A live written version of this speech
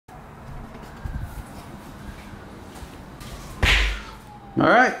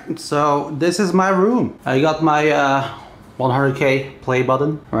Alright, so this is my room. I got my 100K play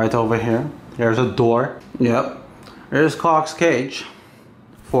button right over here. There's a door. Yep. There's Qoque's cage.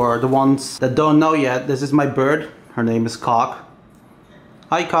 For the ones that don't know yet, this is my bird. Her name is Qoque.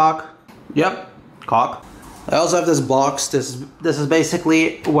 Hi Qoque. Yep, Qoque. I also have this box. This is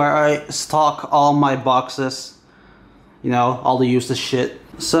basically where I stock all my boxes. You know, all the useless shit.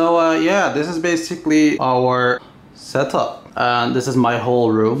 So yeah, this is basically our setup. And this is my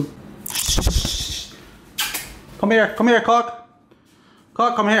whole room. Come here, Qoque.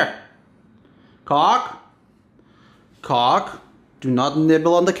 Qoque, come here. Qoque. Qoque, do not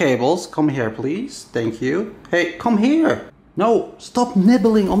nibble on the cables. Come here, please. Thank you. Hey, come here. No, stop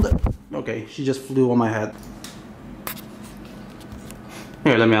nibbling on the... Okay, she just flew on my head.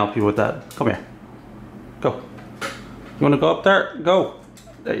 Here, let me help you with that. Come here. Go. You wanna go up there? Go.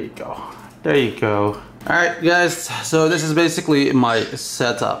 There you go. There you go. Alright guys, so this is basically my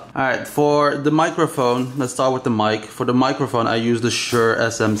setup. Alright, for the microphone, let's start with the mic. For the microphone I use the Shure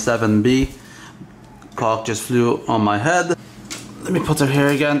SM7B. Qoque just flew on my head. Let me put her here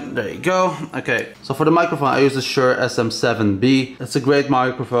again. There you go. Okay, so for the microphone I use the Shure SM7B. It's a great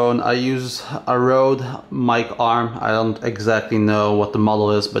microphone. I use a Rode mic arm. I don't exactly know what the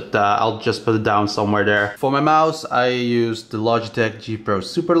model is, but I'll just put it down somewhere there. For my mouse I use the Logitech G Pro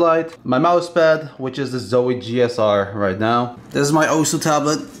Superlight. My mouse pad, which is the Zoe GSR right now. This is my Osu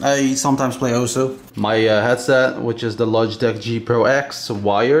tablet. I sometimes play Osu. My headset, which is the Logitech G Pro X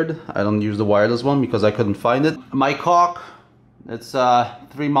wired. I don't use the wireless one because I couldn't find it. My Qoque. It's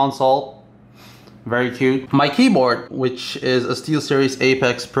 3 months old, very cute. My keyboard, which is a SteelSeries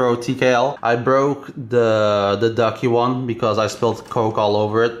Apex Pro TKL. I broke the ducky one because I spilled Coke all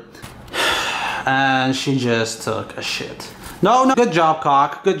over it. And she just took a shit. No, good job,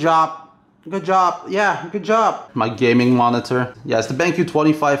 Qoque, good job. Good job, yeah, good job. My gaming monitor, yeah, it's the BenQ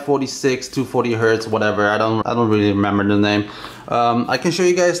 2546, 240 Hertz, whatever. I don't really remember the name. I can show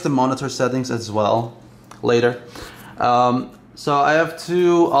you guys the monitor settings as well later. So I have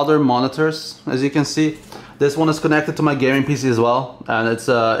 2 other monitors, as you can see. This one is connected to my gaming PC as well, and it's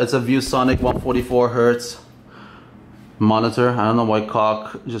a ViewSonic 144 Hertz monitor. I don't know why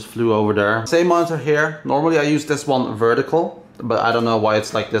Qoque just flew over there. Same monitor here. Normally I use this one vertical, but I don't know why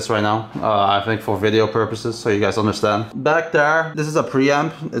it's like this right now. I think for video purposes, so you guys understand. Back there, this is a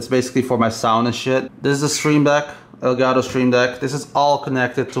preamp. It's basically for my sound and shit. This is a Stream Deck, Elgato Stream Deck. This is all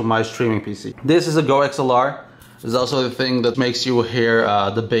connected to my streaming PC. This is a Go XLR. This is also the thing that makes you hear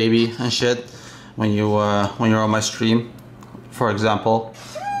the baby and shit when you're on my stream, for example.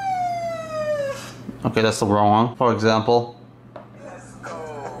 Okay, that's the wrong one. For example,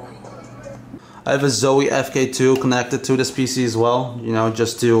 I have a Zoe FK2 connected to this PC as well, you know,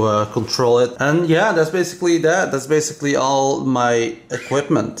 just to control it. And yeah, that's basically that. That's basically all my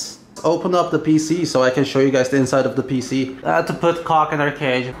equipment. Open up the PC so I can show you guys the inside of the PC. I had to put Qoque in her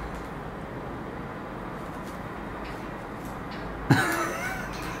cage.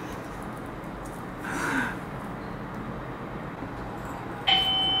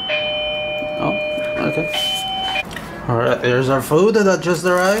 Okay. Alright, here's our food that just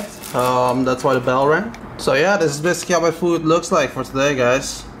arrived. That's why the bell rang. So yeah, this is basically how my food looks like for today,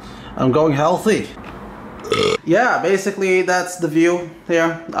 guys. I'm going healthy. Yeah, basically that's the view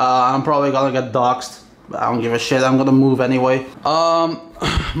here. I'm probably gonna get doxxed. I don't give a shit, I'm gonna move anyway.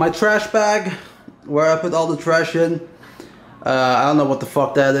 My trash bag, where I put all the trash in. I don't know what the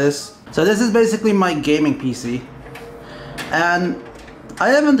fuck that is. So this is basically my gaming PC. And I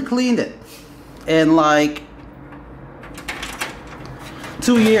haven't cleaned it in like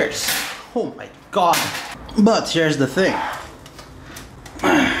 2 years. Oh my god. But here's the thing.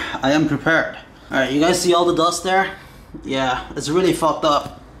 I am prepared. Alright, you guys see all the dust there? Yeah, it's really fucked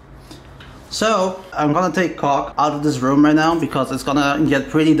up. So, I'm gonna take Qoque out of this room right now because it's gonna get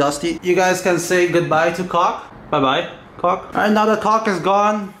pretty dusty. You guys can say goodbye to Qoque. Bye bye, Qoque. Alright, now that Qoque is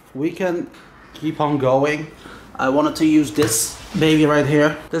gone, we can keep on going. I wanted to use this baby right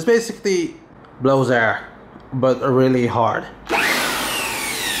here. This basically blows air, but really hard.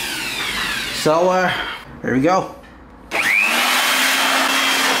 So here we go.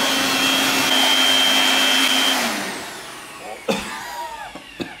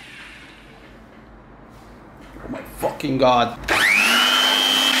 Oh my fucking god.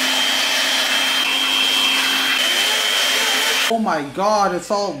 Oh my god,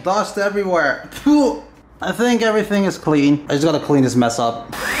 it's all dust everywhere. I think everything is clean. I just gotta clean this mess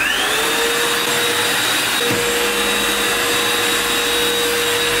up.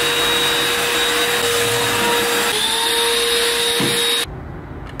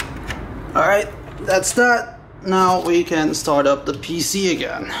 Alright, that's that. now we can start up the PC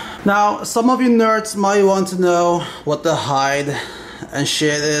again. Now, some of you nerds might want to know what the height and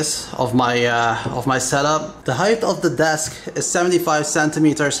shit is of my setup. The height of the desk is 75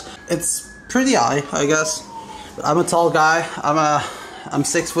 centimeters. It's pretty high, I guess. I'm a tall guy. I'm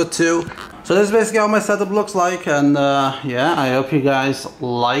 6'2". So this is basically how my setup looks like, and yeah, I hope you guys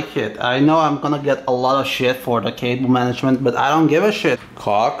like it. I know I'm gonna get a lot of shit for the cable management, but I don't give a shit.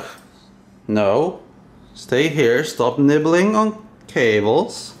 Qoque, no, stay here. Stop nibbling on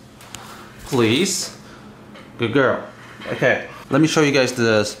cables, please. Good girl. Okay, let me show you guys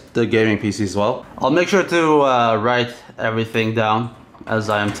the gaming PC as well. I'll make sure to write everything down as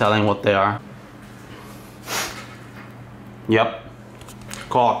I am telling what they are. Yep.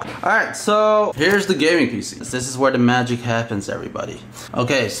 Qoque. Alright, so here's the gaming PC. This is where the magic happens, everybody.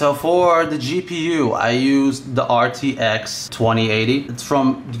 Okay, so for the GPU, I used the RTX 2080. It's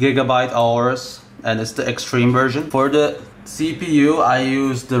from Gigabyte Hours, and it's the extreme version. For the CPU, I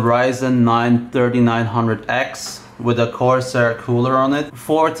used the Ryzen 9 3900X with a Corsair cooler on it.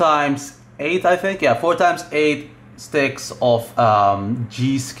 4x8, I think. Yeah, 4x8 sticks of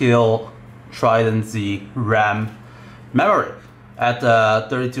G.Skill Trident Z RAM memory at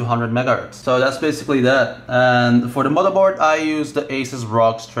 3200 megahertz. So that's basically that. And for the motherboard, I use the Asus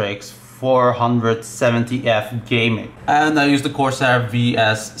ROG Strix 470F gaming, and I use the Corsair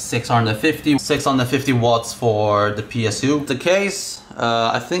VS 650 watts for the PSU. The case,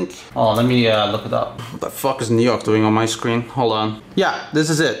 I think, oh, let me look it up. What the fuck is New York doing on my screen? Hold on. Yeah,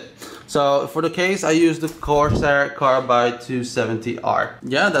 this is it. So for the case, I use the Corsair Carbide 270R.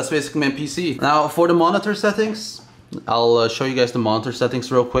 Yeah, that's basically my PC. Now for the monitor settings, I'll show you guys the monitor settings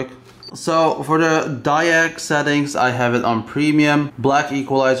real quick. So for the diag settings, I have it on premium. Black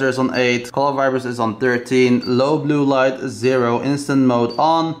equalizer is on 8. Color vibrance is on 13. Low blue light 0. Instant mode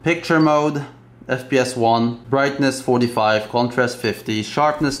on. Picture mode FPS 1. Brightness 45. Contrast 50.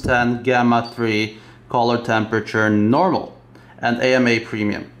 Sharpness 10. Gamma 3. Color temperature normal. And AMA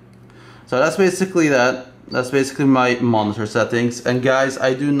premium. So that's basically that. That's basically my monitor settings. And guys,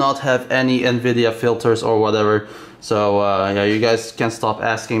 I do not have any NVIDIA filters or whatever. So yeah, you guys can stop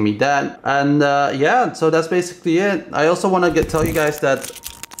asking me that. And yeah, so that's basically it. I also want to tell you guys that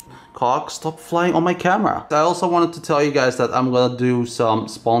Qoque, stop flying on my camera. I also wanted to tell you guys that I'm gonna do some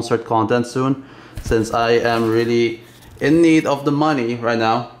sponsored content soon, since I am really in need of the money right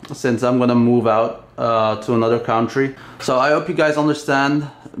now, since I'm gonna move out to another country. So I hope you guys understand,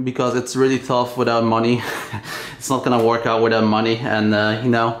 because it's really tough without money. It's not gonna work out without money, and you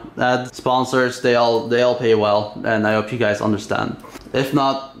know, sponsors, they all pay well, and I hope you guys understand. If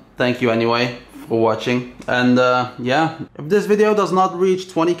not, thank you anyway for watching. And yeah, if this video does not reach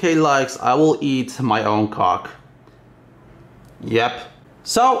 20k likes, I will eat my own cock. Yep.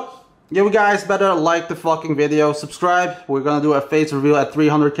 So you guys better like the fucking video, subscribe. We're gonna do a face reveal at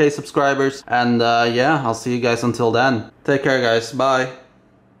 300k subscribers, and yeah, I'll see you guys until then. Take care, guys. Bye.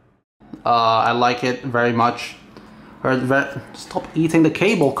 I like it very much. Stop eating the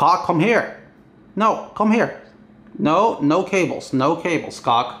cable, Qoque. Come here. No, come here. No, no cables. No cables,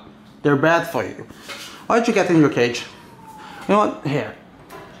 Qoque. They're bad for you. Why don't you get in your cage? You know what? Here.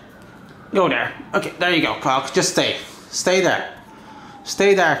 Go there. Okay, there you go, Qoque. Just stay. Stay there.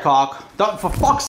 Stay there, Qoque. Don't, for fuck's